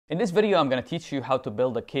In this video, I'm going to teach you how to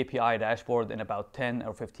build a KPI dashboard in about 10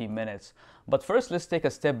 or 15 minutes. But first, let's take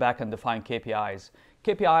a step back and define KPIs.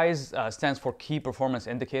 KPIs stands for Key Performance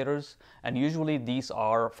Indicators, and usually these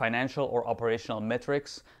are financial or operational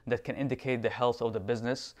metrics that can indicate the health of the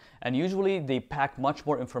business. And usually they pack much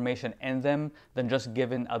more information in them than just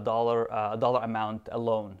giving a dollar amount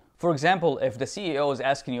alone. For example, if the CEO is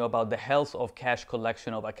asking you about the health of cash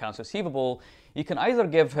collection of accounts receivable, you can either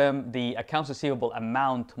give him the accounts receivable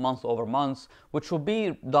amount month over month, which will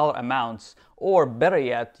be dollar amounts, or better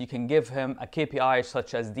yet, you can give him a KPI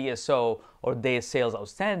such as DSO or Days Sales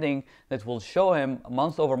Outstanding that will show him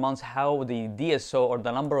month over month how the DSO or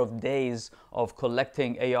the number of days of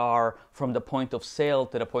collecting AR from the point of sale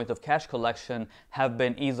to the point of cash collection have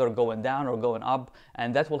been either going down or going up,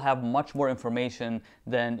 and that will have much more information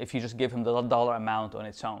than if you just give him the dollar amount on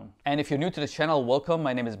its own. And if you're new to the channel, welcome.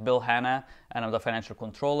 My name is Bill Hanna and I'm the financial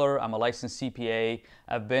controller. I'm a licensed CPA.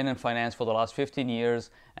 I've been in finance for the last 15 years,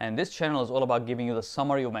 and this channel is all about giving you the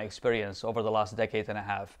summary of my experience over the last decade and a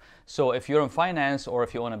half. So if you're in finance or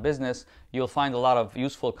if you own a business, you'll find a lot of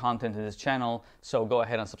useful content in this channel, so go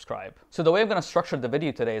ahead and subscribe. So the way I'm going to structure the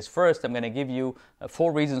video today is, first I'm going to give you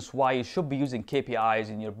 4 reasons why you should be using KPIs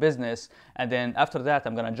in your business, and then after that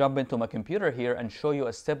I'm going to jump into my computer here and show you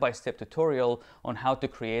a step-by-step tutorial on how to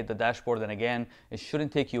create the dashboard. And again, it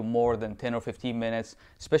shouldn't take you more than 10 or 15 minutes,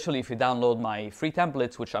 especially if you download my free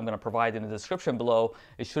templates, which I'm going to provide in the description below.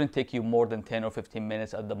 It shouldn't take you more than 10 or 15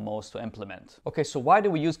 minutes at the most to implement. Okay, so why do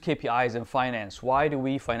we use KPIs in finance? Why do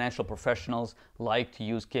we financial professionals like to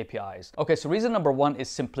use KPIs? Okay, so reason number 1 is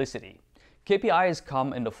simplicity. KPIs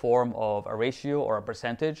come in the form of a ratio or a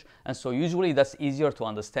percentage, and so usually that's easier to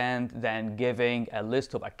understand than giving a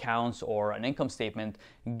list of accounts or an income statement.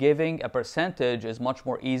 Giving a percentage is much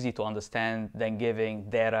more easy to understand than giving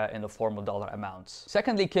data in the form of dollar amounts.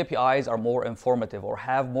 Secondly, KPIs are more informative or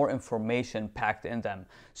have more information packed in them.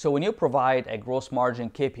 So when you provide a gross margin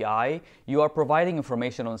KPI, you are providing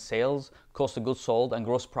information on sales, cost of goods sold, and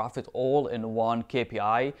gross profit all in one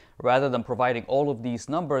KPI. Rather than providing all of these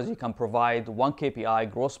numbers, you can provide one KPI,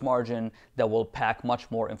 gross margin, that will pack much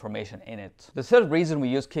more information in it. The third reason we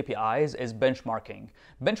use KPIs is benchmarking.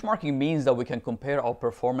 Benchmarking means that we can compare our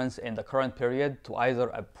performance in the current period to either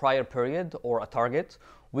a prior period or a target.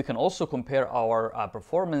 We can also compare our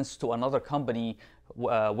performance to another company,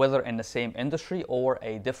 whether in the same industry or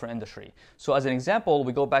a different industry. So as an example,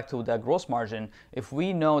 we go back to the gross margin. If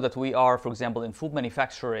we know that we are, for example, in food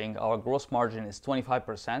manufacturing, our gross margin is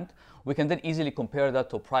 25%, we can then easily compare that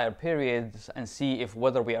to prior periods and see if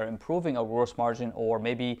whether we are improving our gross margin or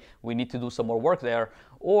maybe we need to do some more work there.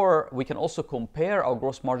 Or we can also compare our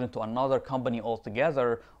gross margin to another company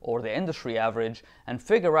altogether or the industry average and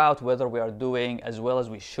figure out whether we are doing as well as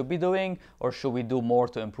we should be doing or should we do more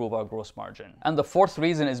to improve our gross margin. And the fourth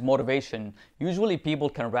reason is motivation. Usually people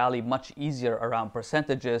can rally much easier around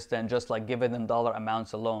percentages than just like giving them dollar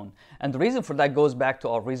amounts alone. And the reason for that goes back to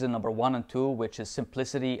our reason number 1 and 2, which is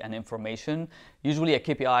simplicity and information. Usually a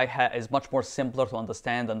KPI is much more simpler to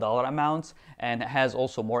understand than dollar amounts, and has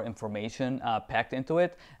also more information packed into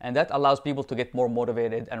it. And that allows people to get more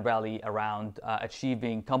motivated and rally around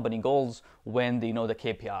achieving company goals when they know the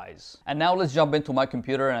KPIs. And now let's jump into my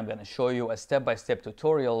computer and I'm going to show you a step-by-step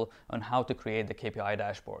tutorial on how to create the KPI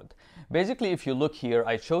dashboard. Basically, if you look here,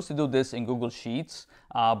 I chose to do this in Google Sheets,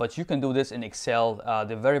 but you can do this in Excel.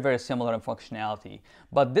 They're very, very similar in functionality.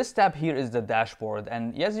 But this tab here is the dashboard,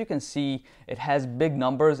 and as you can see, it has big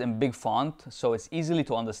numbers in big font, so it's easily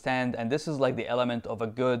to understand, and this is like the element of a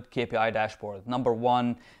good KPI dashboard. Number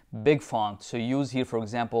 1, big font. So use here, for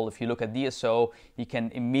example, if you look at DSO, you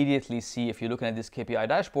can immediately see, if you're looking at this KPI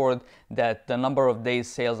dashboard, that the number of days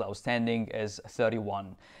sales outstanding is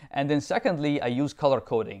 31. And then secondly, I use color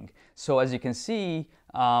coding. So as you can see,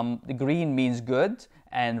 the green means good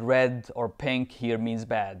and red or pink here means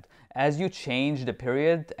bad. As you change the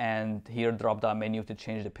period, and here drop down menu to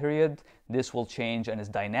change the period, this will change and is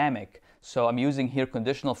dynamic. So I'm using here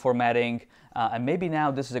conditional formatting, and maybe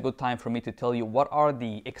now this is a good time for me to tell you what are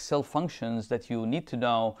the Excel functions that you need to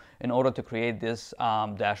know in order to create this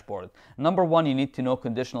dashboard. Number 1, you need to know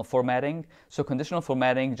conditional formatting. So conditional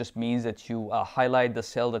formatting just means that you highlight the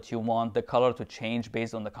cell that you want the color to change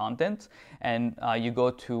based on the content, and you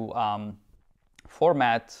go to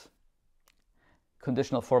Format,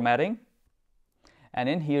 Conditional Formatting, and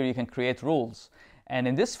in here you can create rules. And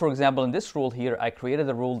in this, for example, in this rule here, I created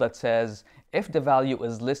a rule that says if the value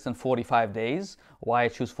is less than 45 days, why I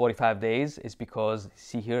choose 45 days is because,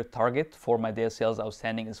 see here, target for my daily sales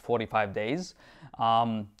outstanding is 45 days.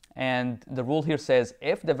 And the rule here says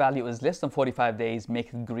if the value is less than 45 days,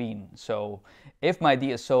 make it green. So if my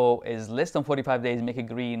DSO is less than 45 days, make it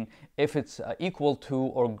green. If it's equal to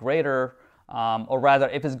or greater, or rather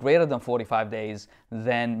if it's greater than 45 days,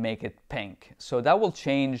 then make it pink. So that will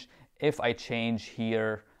change if I change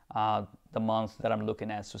here the month that I'm looking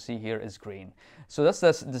at. So see, here is green. So that's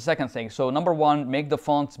the second thing. So number one, make the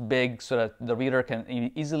fonts big so that the reader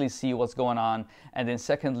can easily see what's going on. And then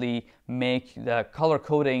secondly, make the color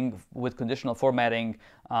coding with conditional formatting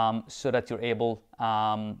so that you're able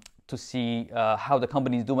to see how the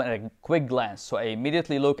company is doing at a quick glance. So I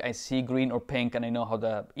immediately look, I see green or pink, and I know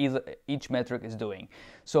how each metric is doing.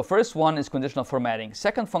 So first one is conditional formatting.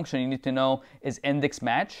 Second function you need to know is index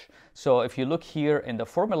match. So if you look here in the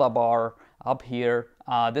formula bar up here,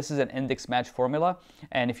 this is an index match formula,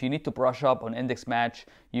 and if you need to brush up on index match,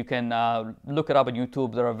 you can look it up on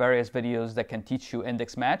YouTube. There are various videos that can teach you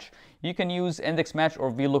index match. You can use index match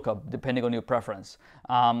or VLOOKUP depending on your preference.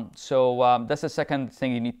 That's the second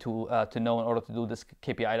thing you need to know in order to do this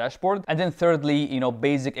KPI dashboard. And then thirdly,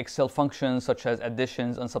 basic Excel functions such as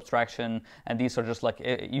additions and subtraction, and these are just like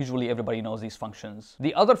usually everybody knows these functions.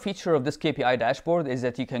 The other feature of this KPI dashboard is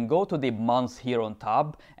that you can go to the month here on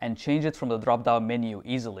top and change it from the drop-down menu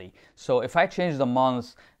easily. So if I change the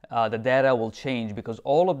month, the data will change because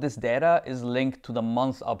all of this data is linked to the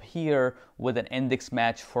month up here with an index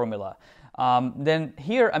match formula. Then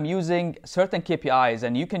here I'm using certain KPIs,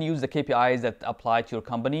 and you can use the KPIs that apply to your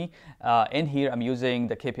company. In here I'm using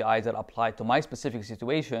the KPIs that apply to my specific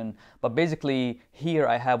situation, but basically here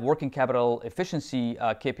I have working capital efficiency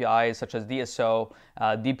KPIs such as DSO,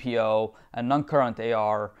 DPO, and non-current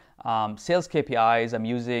AR. Sales KPIs, I'm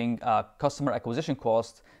using customer acquisition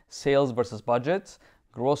cost, sales versus budget,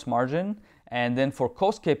 gross margin. And then for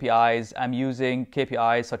cost KPIs, I'm using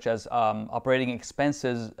KPIs such as operating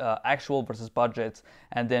expenses, actual versus budget,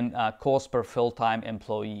 and then cost per full-time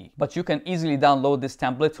employee. But you can easily download this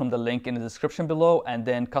template from the link in the description below and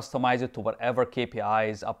then customize it to whatever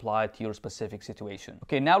KPIs apply to your specific situation.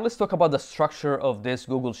 Okay, now let's talk about the structure of this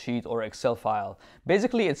Google Sheet or Excel file.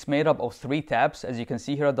 Basically, it's made up of 3 tabs, as you can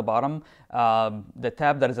see here at the bottom. The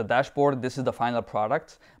tab that is a dashboard, this is the final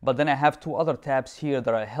product. But then I have 2 other tabs here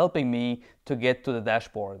that are helping me to get to the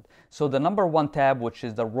dashboard. So the number 1 tab, which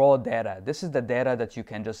is the raw data. This is the data that you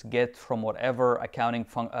can just get from whatever accounting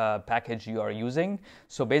package you are using.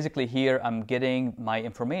 So basically here I'm getting my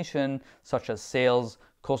information such as sales,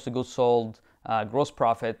 cost of goods sold, gross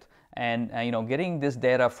profit, and getting this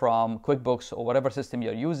data from QuickBooks or whatever system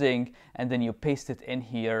you're using, and then you paste it in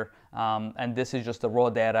here, and this is just the raw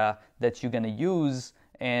data that you're going to use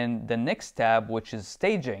in the next tab, which is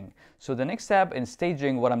staging. So the next tab in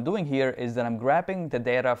staging, what I'm doing here is that I'm grabbing the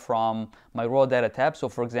data from my raw data tab. So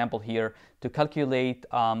for example here, to calculate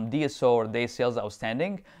DSO or days sales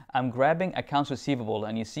outstanding, I'm grabbing accounts receivable,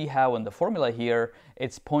 and you see how in the formula here,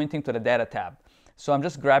 it's pointing to the data tab. So I'm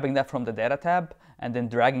just grabbing that from the data tab and then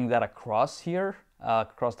dragging that across here,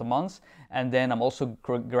 across the months. And then I'm also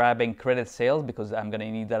grabbing credit sales because I'm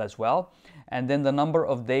gonna need that as well. And then the number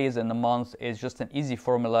of days in the month is just an easy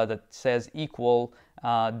formula that says equal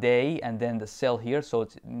day and then the cell here. So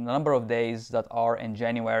it's the number of days that are in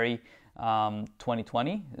January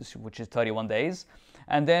 2020, which is 31 days.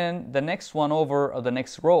 And then the next one over, or the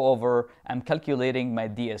next row over, I'm calculating my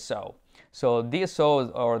DSO. So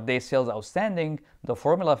DSO, or days sales outstanding, the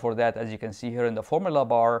formula for that, as you can see here in the formula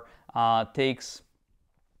bar, takes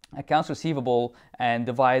accounts receivable and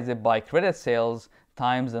divides it by credit sales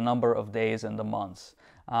times the number of days in the months.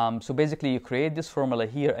 So basically you create this formula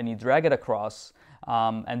here and you drag it across,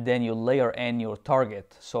 and then you layer in your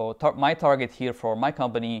target. So my target here for my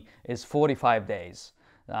company is 45 days.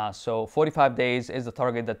 So 45 days is the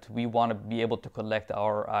target that we want to be able to collect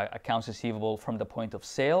our accounts receivable from the point of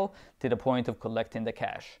sale to the point of collecting the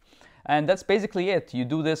cash. And that's basically it. You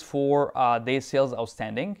do this for days sales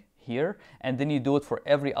outstanding here, and then you do it for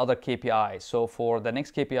every other KPI. So for the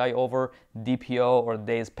next KPI over, DPO or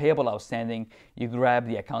days payable outstanding, you grab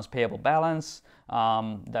the accounts payable balance,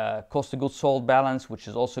 the cost of goods sold balance, which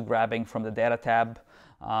is also grabbing from the data tab,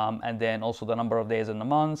 and then also the number of days in the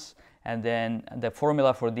months. And then the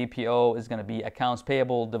formula for DPO is going to be accounts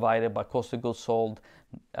payable divided by cost of goods sold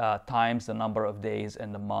times the number of days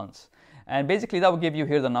in the months. And basically that will give you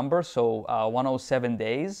here the number, so 107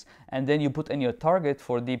 days. And then you put in your target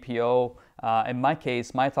for DPO. In my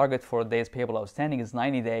case, my target for days payable outstanding is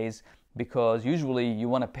 90 days, because usually you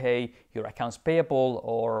want to pay your accounts payable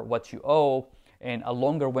or what you owe in a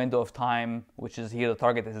longer window of time, which is here the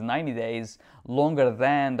target is 90 days, longer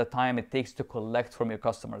than the time it takes to collect from your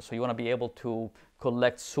customers. So you want to be able to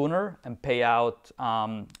collect sooner and pay out,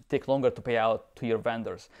 take longer to pay out to your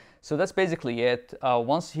vendors. So that's basically it.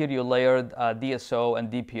 Once here you layered DSO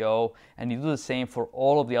and DPO, and you do the same for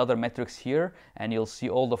all of the other metrics here, and you'll see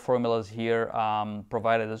all the formulas here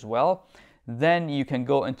provided as well. Then you can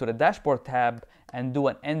go into the dashboard tab and do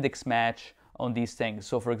an index match on these things.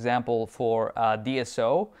 So for example, for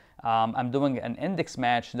DSO, I'm doing an index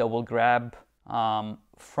match that will grab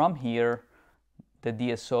from here the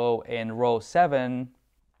DSO in row 7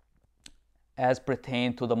 as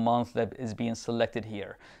pertain to the month that is being selected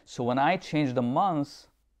here. So when I change the month,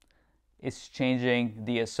 it's changing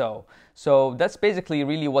DSO. So that's basically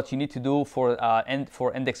really what you need to do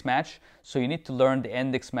for index match. So you need to learn the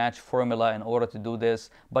index match formula in order to do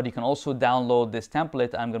this, but you can also download this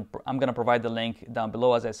template. I'm gonna provide the link down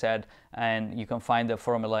below, as I said, and you can find the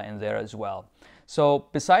formula in there as well. So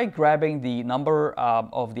besides grabbing the number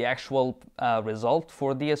of the actual result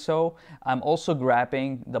for DSO, I'm also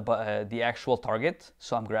grabbing the actual target.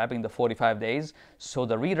 So I'm grabbing the 45 days, so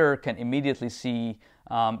the reader can immediately see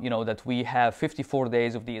that we have 54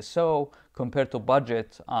 days of DSO compared to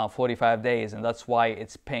budget 45 days, and that's why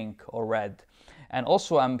it's pink or red. And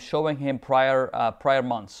also I'm showing him prior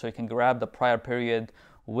months, so you can grab the prior period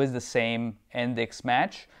with the same index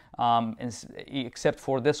match, except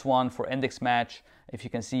for this one, for index match. If you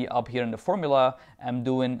can see up here in the formula, I'm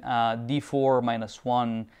doing D4 minus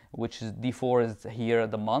 1, which is D4 is here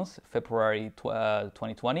the month, February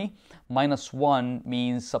 2020. Minus 1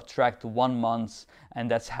 means subtract 1 month, and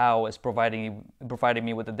that's how it's providing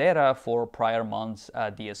me with the data for prior months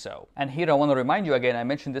DSO. And here I want to remind you again, I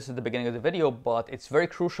mentioned this at the beginning of the video, but it's very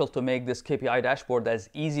crucial to make this KPI dashboard as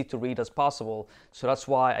easy to read as possible. So that's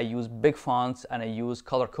why I use big fonts and I use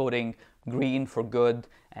color coding, green for good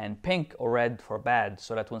and pink or red for bad,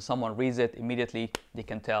 so that when someone reads it, immediately they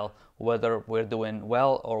can tell whether we're doing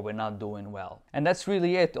well or we're not doing well. And that's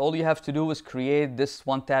really it. All you have to do is create this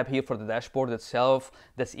one tab here for the dashboard itself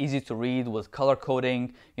that's easy to read with color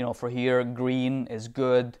coding. For here, green is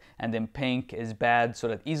good and then pink is bad, so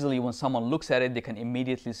that easily when someone looks at it, they can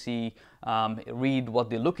immediately see, read what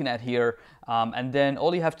they're looking at here. And then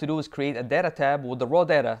all you have to do is create a data tab with the raw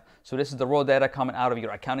data. So this is the raw data coming out of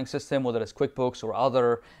your accounting system, whether it's QuickBooks or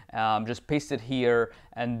other. Just paste it here,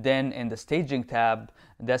 and then in the staging tab,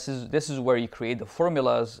 this is where you create the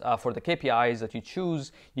formulas for the KPIs that you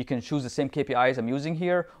choose. You can choose the same KPIs I'm using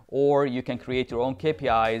here, or you can create your own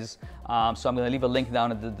KPIs. So I'm going to leave a link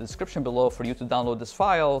down in the description below for you to download this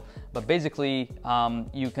file. But basically,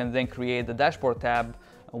 you can then create the dashboard tab,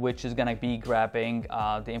 which is going to be grabbing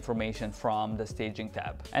the information from the staging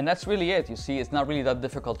tab. And that's really it. You see, it's not really that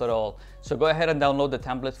difficult at all. So go ahead and download the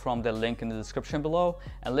template from the link in the description below,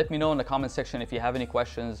 and let me know in the comment section if you have any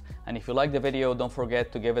questions. And if you like the video, don't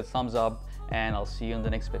forget to give it a thumbs up, and I'll see you in the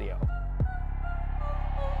next video.